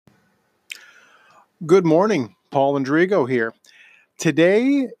Good morning, Paul Andrigo here.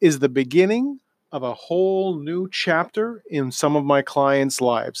 Today is the beginning of a whole new chapter in some of my clients'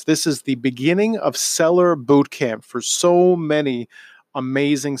 lives. This is the beginning of Seller Bootcamp for so many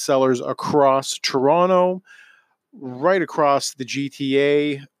amazing sellers across Toronto, right across the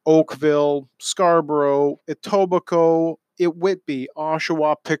GTA, Oakville, Scarborough, Etobicoke, Whitby,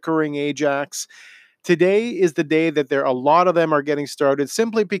 Oshawa, Pickering, Ajax. Today is the day that a lot of them are getting started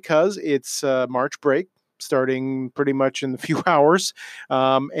simply because it's March break starting pretty much in a few hours,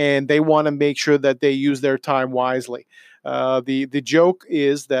 and they want to make sure that they use their time wisely. The joke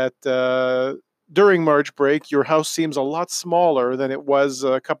is that during March break, your house seems a lot smaller than it was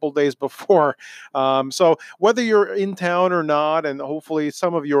a couple days before. So whether you're in town or not, and hopefully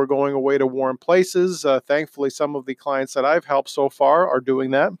some of you are going away to warm places, thankfully some of the clients that I've helped so far are doing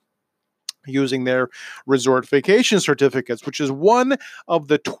that using their resort vacation certificates, which is one of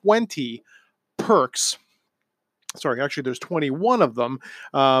the 20 perks. Sorry, actually, there's 21 of them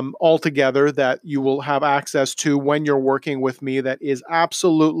altogether that you will have access to when you're working with me. That is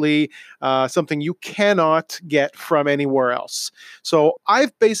absolutely something you cannot get from anywhere else. So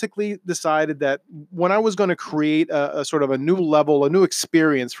I've basically decided that when I was going to create a sort of a new level, a new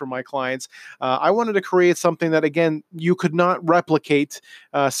experience for my clients, I wanted to create something that, again, you could not replicate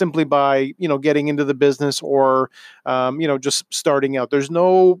simply by getting into the business or just starting out. There's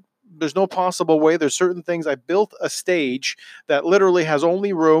no possible way. There's certain things. I built a stage that literally has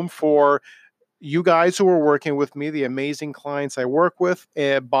only room for you guys who are working with me, the amazing clients I work with,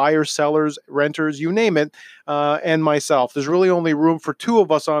 buyers, sellers, renters, you name it, and myself. There's really only room for two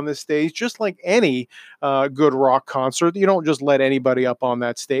of us on this stage, just like any good rock concert. You don't just let anybody up on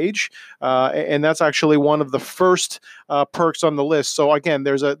that stage, and that's actually one of the first perks on the list. So again,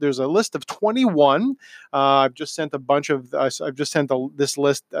 there's a list of 21. I've just sent a bunch of. I've just sent this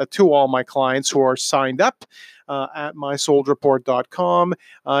list to all my clients who are signed up at mysoldreport.com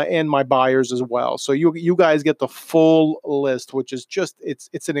and my buyers as well. So you guys get the full list, which is just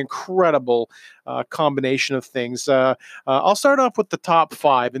it's an incredible combination of things. I'll start off with the top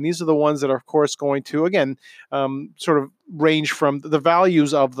five, and these are the ones that are, of course, going to again sort of range from the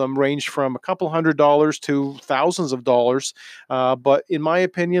values of them range from a couple $100s to thousands of dollars. But in my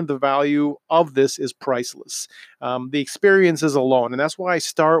opinion, the value of this is priceless. The experiences alone, and that's why I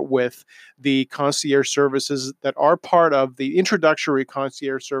start with the concierge services that are part of the introductory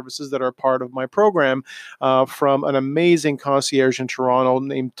concierge services that are part of my program from an amazing concierge in Toronto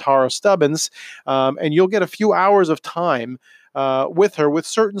named Tara Stubbins. And you'll get a few hours of time with her with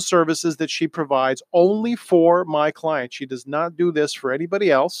certain services that she provides only for my client. She does not do this for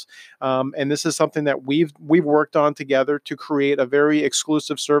anybody else, and this is something that we've worked on together to create a very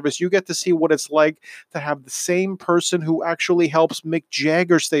exclusive service. You get to see what it's like to have the same person who actually helps Mick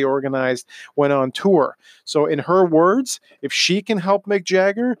Jagger stay organized when on tour. So, in her words, if she can help Mick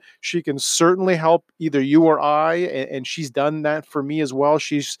Jagger, she can certainly help either you or I, and she's done that for me as well.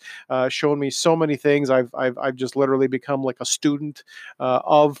 She's shown me so many things. I've just literally become like a student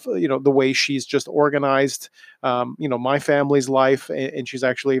of the way she's just organized my family's life, and she's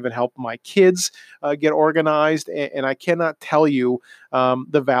actually even helped my kids get organized, and I cannot tell you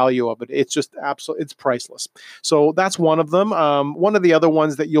the value of it. It's just absolutely, it's priceless. So that's one of them. One of the other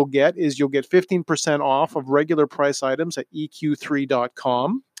ones that you'll get is you'll get 15% off of regular price items at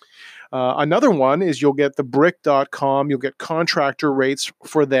eq3.com. Another one is you'll get the brick.com. You'll get contractor rates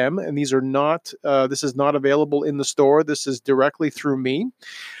for them. And these are not, this is not available in the store. This is directly through me.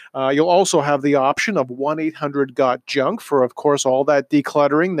 You'll also have the option of 1-800-GOT-JUNK for, of course, all that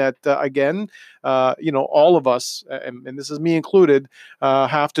decluttering that, again, all of us, and this is me included,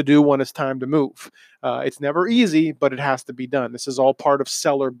 have to do when it's time to move. It's never easy, but it has to be done. This is all part of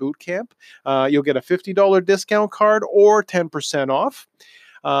Seller Bootcamp. You'll get a $50 discount card or 10% off.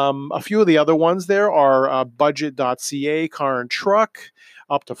 A few of the other ones there are budget.ca, car and truck,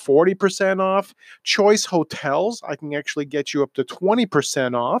 up to 40% off. Choice Hotels, I can actually get you up to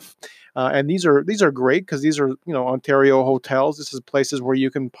 20% off. And these are great because these are Ontario hotels. This is places where you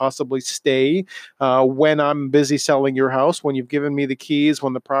can possibly stay when I'm busy selling your house, when you've given me the keys,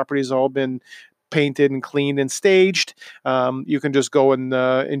 when the property's all been painted and cleaned and staged. You can just go and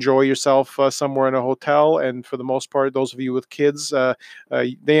enjoy yourself somewhere in a hotel. And for the most part, those of you with kids,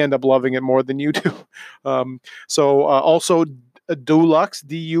 they end up loving it more than you do. Also Dulux,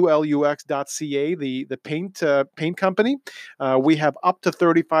 Dulux.ca, the paint company. We have up to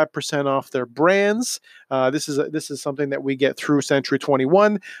 35% off their brands. This is something that we get through Century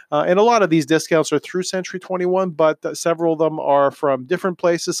 21, and a lot of these discounts are through Century 21, but several of them are from different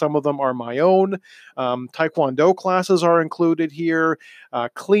places. Some of them are my own. Taekwondo classes are included here,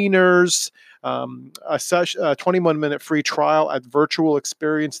 cleaners, a 21-minute free trial at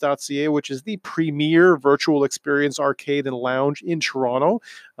virtualexperience.ca, which is the premier virtual experience arcade and lounge in Toronto.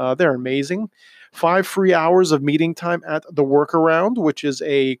 They're amazing. 5 free hours of meeting time at The Workaround, which is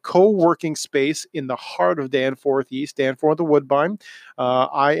a co-working space in the heart of Danforth East, Danforth and Woodbine.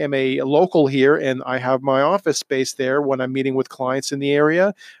 I am a local here, and I have my office space there when I'm meeting with clients in the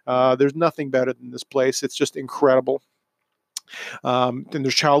area. There's nothing better than this place. It's just incredible. And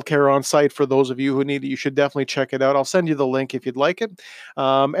there's childcare on site for those of you who need it. You should definitely check it out. I'll send you the link if you'd like it.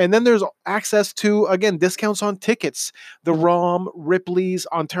 And then there's access to, again, discounts on tickets. The ROM, Ripley's,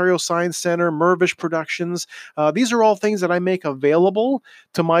 Ontario Science Center, Mirvish Productions. These are all things that I make available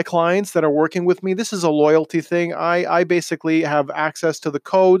to my clients that are working with me. This is a loyalty thing. I basically have access to the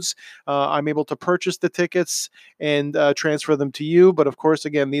codes. I'm able to purchase the tickets and transfer them to you. But of course,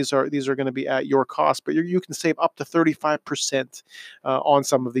 again, these are going to be at your cost. But you can save up to 35% on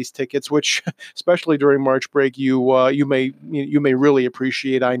some of these tickets, which, especially during March break, you may really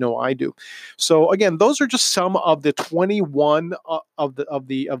appreciate. I know I do. So again, those are just some of the 21 of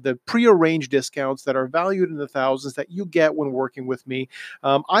the prearranged discounts that are valued in the thousands that you get when working with me.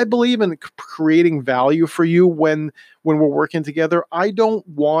 I believe in creating value for you when we're working together. I don't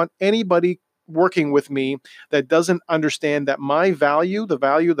want anybody working with me that doesn't understand that my value, the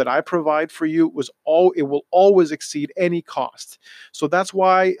value that I provide for you, it will always exceed any cost. So that's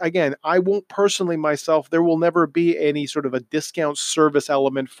why, again, I won't personally myself, there will never be any sort of a discount service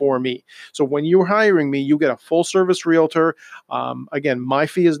element for me. So when you're hiring me, you get a full service realtor. Again, my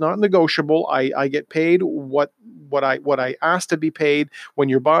fee is not negotiable. I get paid what I ask to be paid. When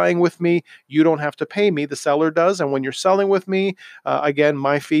you're buying with me, you don't have to pay me, the seller does. And when you're selling with me, again,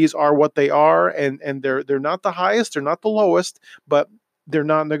 my fees are what they are, and they're not the highest, they're not the lowest, but they're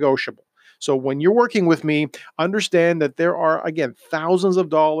not negotiable. So when you're working with me, understand that there are, again, thousands of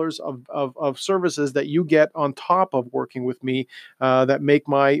dollars of services that you get on top of working with me that make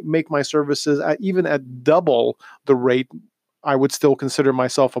my services even at double the rate. I would still consider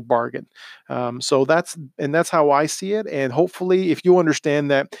myself a bargain. So that's how I see it. And hopefully, if you understand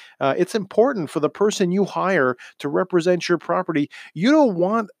that it's important for the person you hire to represent your property, you don't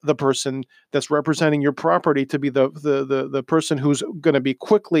want the person that's representing your property to be the person who's going to be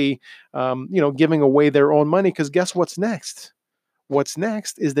quickly, giving away their own money. Because guess what's next? What's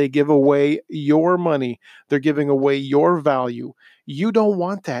next is they give away your money. They're giving away your value. You don't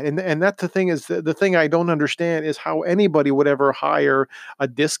want that. And that's the thing, is the thing I don't understand is how anybody would ever hire a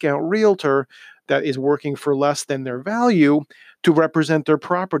discount realtor that is working for less than their value to represent their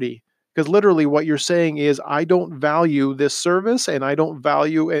property. Because literally what you're saying is, I don't value this service, and I don't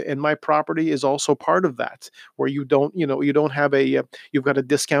value, and my property is also part of that, where you don't have you've got a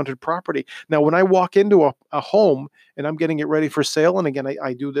discounted property. Now, when I walk into a home and I'm getting it ready for sale, and again,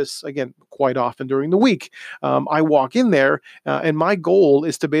 I do this, again, quite often during the week, I walk in there, and my goal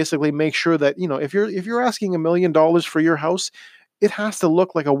is to basically make sure that, if you're asking $1 million for your house, it has to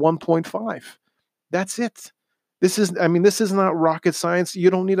look like a 1.5. That's it. This is not rocket science. You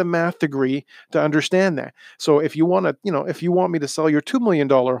don't need a math degree to understand that. So if you want me to sell your $2 million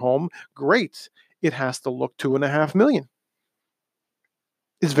home, great. It has to look $2.5 million.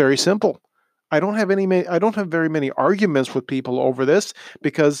 It's very simple. I don't have very many arguments with people over this,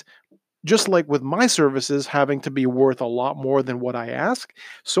 because just like with my services having to be worth a lot more than what I ask,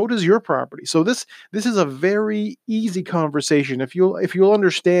 so does your property. So this is a very easy conversation. If you'll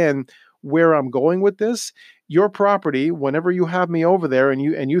understand where I'm going with this, your property, whenever you have me over there and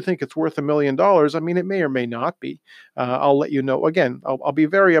you think it's worth $1 million, it may or may not be. I'll let you know. Again, I'll be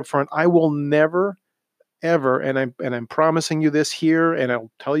very upfront. I will never, ever, and I'm promising you this here, and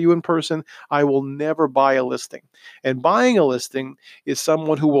I'll tell you in person, I will never buy a listing. And buying a listing is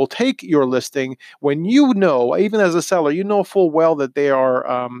someone who will take your listing when even as a seller, you know full well that they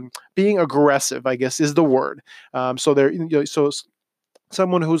are being aggressive, I guess is the word. So they're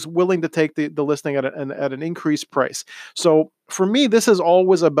someone who's willing to take the listing at an increased price. So for me, this is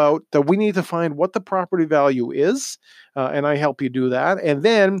always about that we need to find what the property value is, and I help you do that. And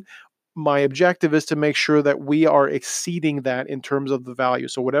then my objective is to make sure that we are exceeding that in terms of the value.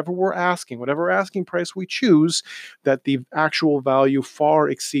 So whatever asking price we choose, that the actual value far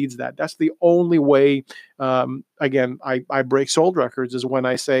exceeds that. That's the only way Again, I break sold records is when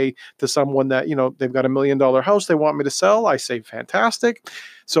I say to someone that, they've got $1 million house they want me to sell. I say, fantastic.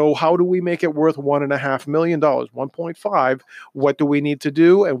 So how do we make it worth $1.5 million, 1.5? What do we need to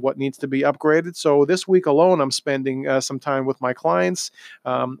do and what needs to be upgraded? So this week alone, I'm spending some time with my clients.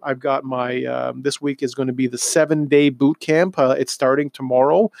 I've got this week is going to be the 7-day boot camp. It's starting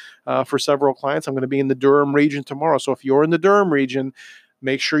tomorrow for several clients. I'm going to be in the Durham region tomorrow. So if you're in the Durham region,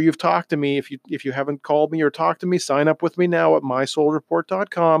 make sure you've talked to me. If you haven't called me or talked to me, sign up with me now at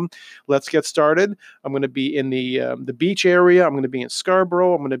mysoulreport.com. Let's get started. I'm going to be in the beach area. I'm going to be in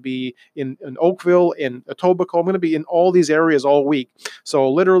Scarborough. I'm going to be in Oakville, in Etobicoke. I'm going to be in all these areas all week. So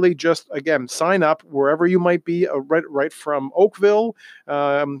literally, just again, sign up wherever you might be. Right from Oakville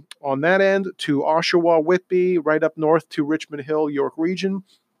on that end to Oshawa, Whitby, right up north to Richmond Hill, York region.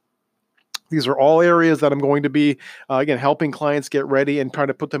 These are all areas that I'm going to be, again, helping clients get ready and trying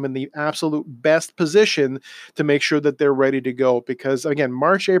to put them in the absolute best position to make sure that they're ready to go. Because, again,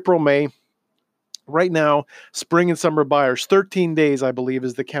 March, April, May, right now, spring and summer buyers, 13 days, I believe,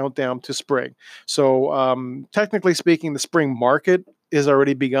 is the countdown to spring. So technically speaking, the spring market is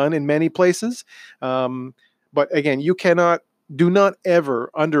already begun in many places. But, again, do not ever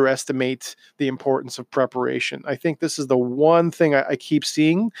underestimate the importance of preparation. I think this is the one thing I keep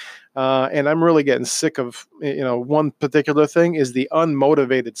seeing, and I'm really getting sick of, one particular thing is the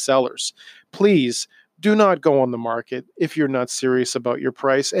unmotivated sellers. Please do not go on the market if you're not serious about your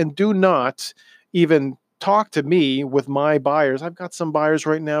price, and do not even talk to me with my buyers. I've got some buyers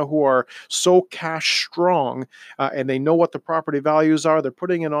right now who are so cash strong, and they know what the property values are. They're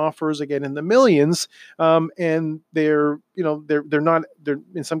putting in offers again in the millions, and they're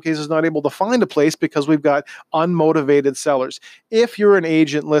in some cases not able to find a place because we've got unmotivated sellers. If you're an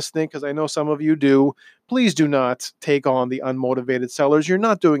agent listening, because I know some of you do, please do not take on the unmotivated sellers. You're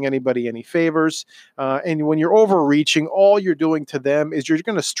not doing anybody any favors. And when you're overreaching, all you're doing to them is you're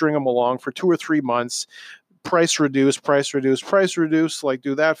going to string them along for 2 or 3 months. Price reduce, like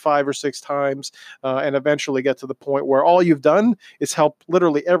do that 5 or 6 times, and eventually get to the point where all you've done is help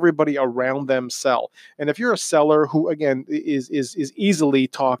literally everybody around them sell. And if you're a seller who, again, is easily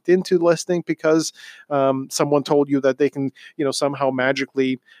talked into listing because someone told you that they can, somehow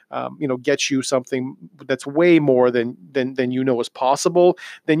magically, get you something that's way more than is possible,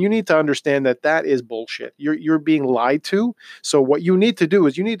 then you need to understand that is bullshit. You're being lied to. So what you need to do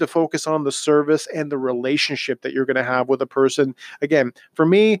is you need to focus on the service and the relationship that you're going to have with a person. Again, for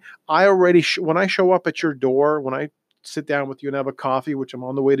me, I already when I show up at your door, when I sit down with you and have a coffee, which I'm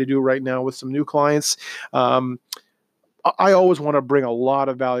on the way to do right now with some new clients, I always want to bring a lot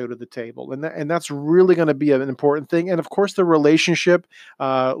of value to the table, and that's really going to be an important thing. And of course, the relationship,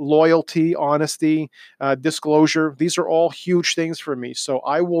 loyalty, honesty, disclosure, these are all huge things for me. So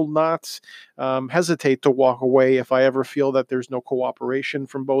I will not hesitate to walk away if I ever feel that there's no cooperation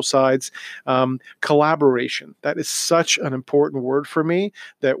from both sides. Collaboration, that is such an important word for me,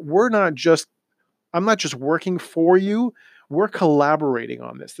 that I'm not just working for you. We're collaborating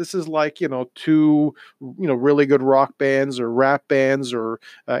on this. This is like, two, really good rock bands or rap bands or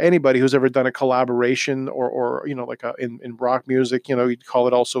anybody who's ever done a collaboration or like in rock music, you'd call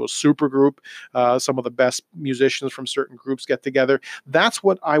it also a super group. Some of the best musicians from certain groups get together. That's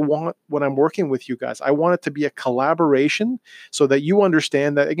what I want when I'm working with you guys. I want it to be a collaboration so that you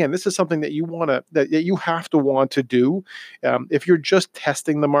understand that, again, this is something that that you have to want to do. If you're just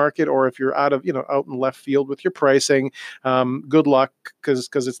testing the market or if you're out in left field with your pricing, good luck,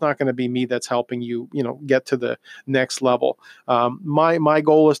 because it's not going to be me that's helping you, get to the next level. My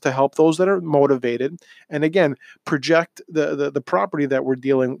goal is to help those that are motivated, and again, project the property that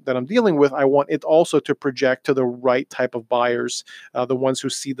I'm dealing with. I want it also to project to the right type of buyers, the ones who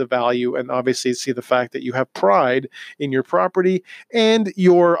see the value and obviously see the fact that you have pride in your property and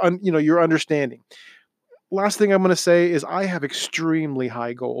your understanding. Last thing I'm going to say is I have extremely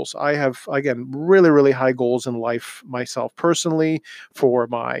high goals. I have, again, really, really high goals in life myself personally, for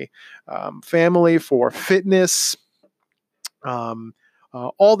my family, for fitness,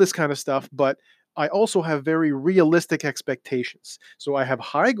 all this kind of stuff. But I also have very realistic expectations. So I have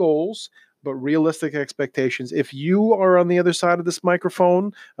high goals, but realistic expectations. If you are on the other side of this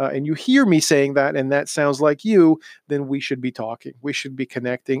microphone and you hear me saying that and that sounds like you, then we should be talking. We should be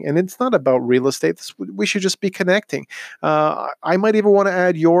connecting. And it's not about real estate. We should just be connecting. I might even want to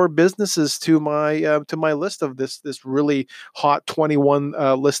add your businesses to my list of this really hot 21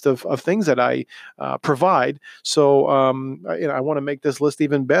 list of things that I provide. So I want to make this list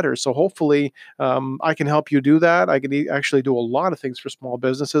even better. So hopefully I can help you do that. I can actually do a lot of things for small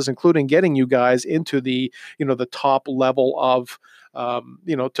businesses, including getting you guys into the the top level of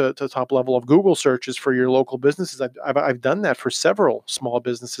to top level of Google searches for your local businesses. I've done that for several small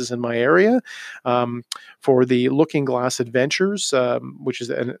businesses in my area. Um, for the Looking Glass Adventures, which is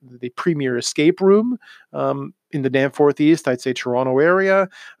the premier escape room in the Danforth East, I'd say Toronto area.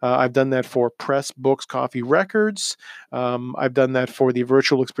 I've done that for Press Books Coffee Records. I've done that for the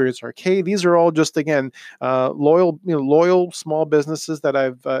Virtual Experience Arcade. These are all just, again, loyal small businesses that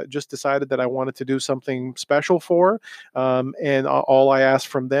I've just decided that I wanted to do something special for. And all I ask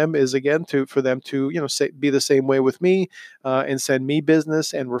from them is, again, for them to be the same way with me, and send me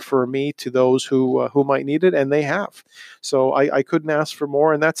business and refer me to those who might need it, and they have. So I couldn't ask for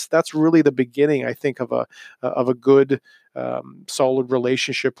more, and that's really the beginning, I think, of a good, solid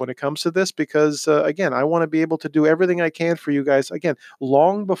relationship when it comes to this, because again, I want to be able to do everything I can for you guys, again,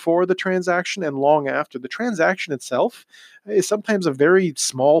 long before the transaction and long after. The transaction itself is sometimes a very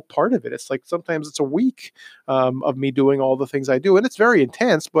small part of it. It's like sometimes it's a week of me doing all the things I do, and it's very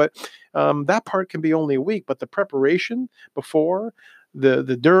intense, but that part can be only a week. But the preparation before,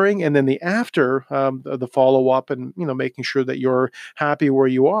 the during, and then the after, the follow up, and making sure that you're happy where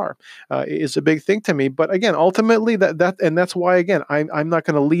you are, is a big thing to me. But again, ultimately, that's why, again, I'm not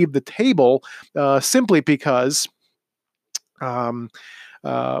going to leave the table simply because. Um,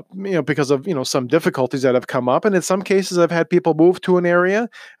 because of some difficulties that have come up, and in some cases, I've had people move to an area,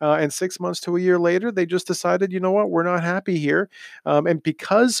 and 6 months to a year later, they just decided, you know what, we're not happy here, and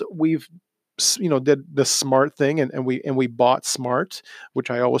because we've did the smart thing, and we bought smart, which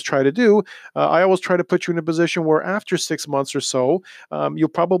I always try to do. I always try to put you in a position where after 6 months or so, you'll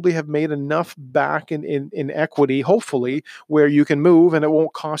probably have made enough back in equity, hopefully, where you can move, and it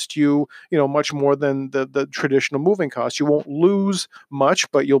won't cost you much more than the traditional moving costs. You won't lose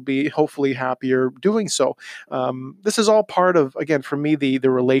much, but you'll be hopefully happier doing so. This is all part of, again, for me, the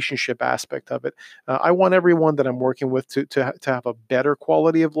relationship aspect of it. I want everyone that I'm working with to have a better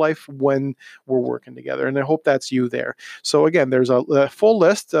quality of life when we're working together. And I hope that's you there. So again, there's a full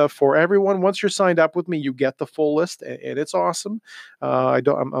list for everyone. Once you're signed up with me, you get the full list, and it's awesome.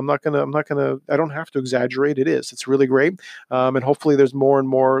 I'm not gonna, I don't have to exaggerate. It is. It's really great. And hopefully there's more and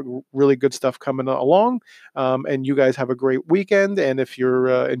more really good stuff coming along. And you guys have a great weekend. And if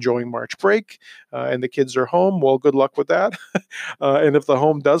you're enjoying March break, and the kids are home, well, good luck with that. And if the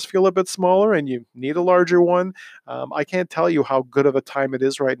home does feel a bit smaller and you need a larger one, I can't tell you how good of a time it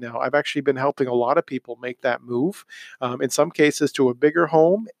is right now. I've actually been helping a lot of people make that move, in some cases to a bigger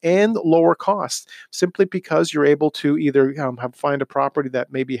home and lower costs, simply because you're able to either find a property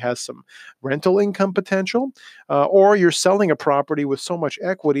that maybe has some rental income potential, or you're selling a property with so much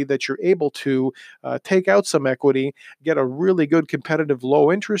equity that you're able to take out some equity, get a really good competitive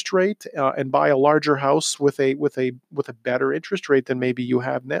low interest rate, and buy a larger house with a better interest rate than maybe you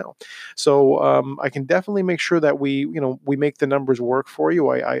have now. So I can definitely make sure that we make the numbers work for you.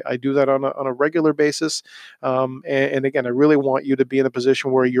 I do that on a regular basis, and again, I really want you to be in a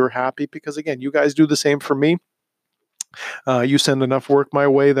position where you're happy, because again, you guys do the same for me. You send enough work my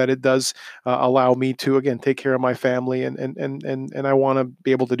way that it does allow me to, again, take care of my family, and I want to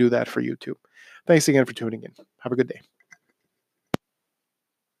be able to do that for you too. Thanks again for tuning in. Have a good day.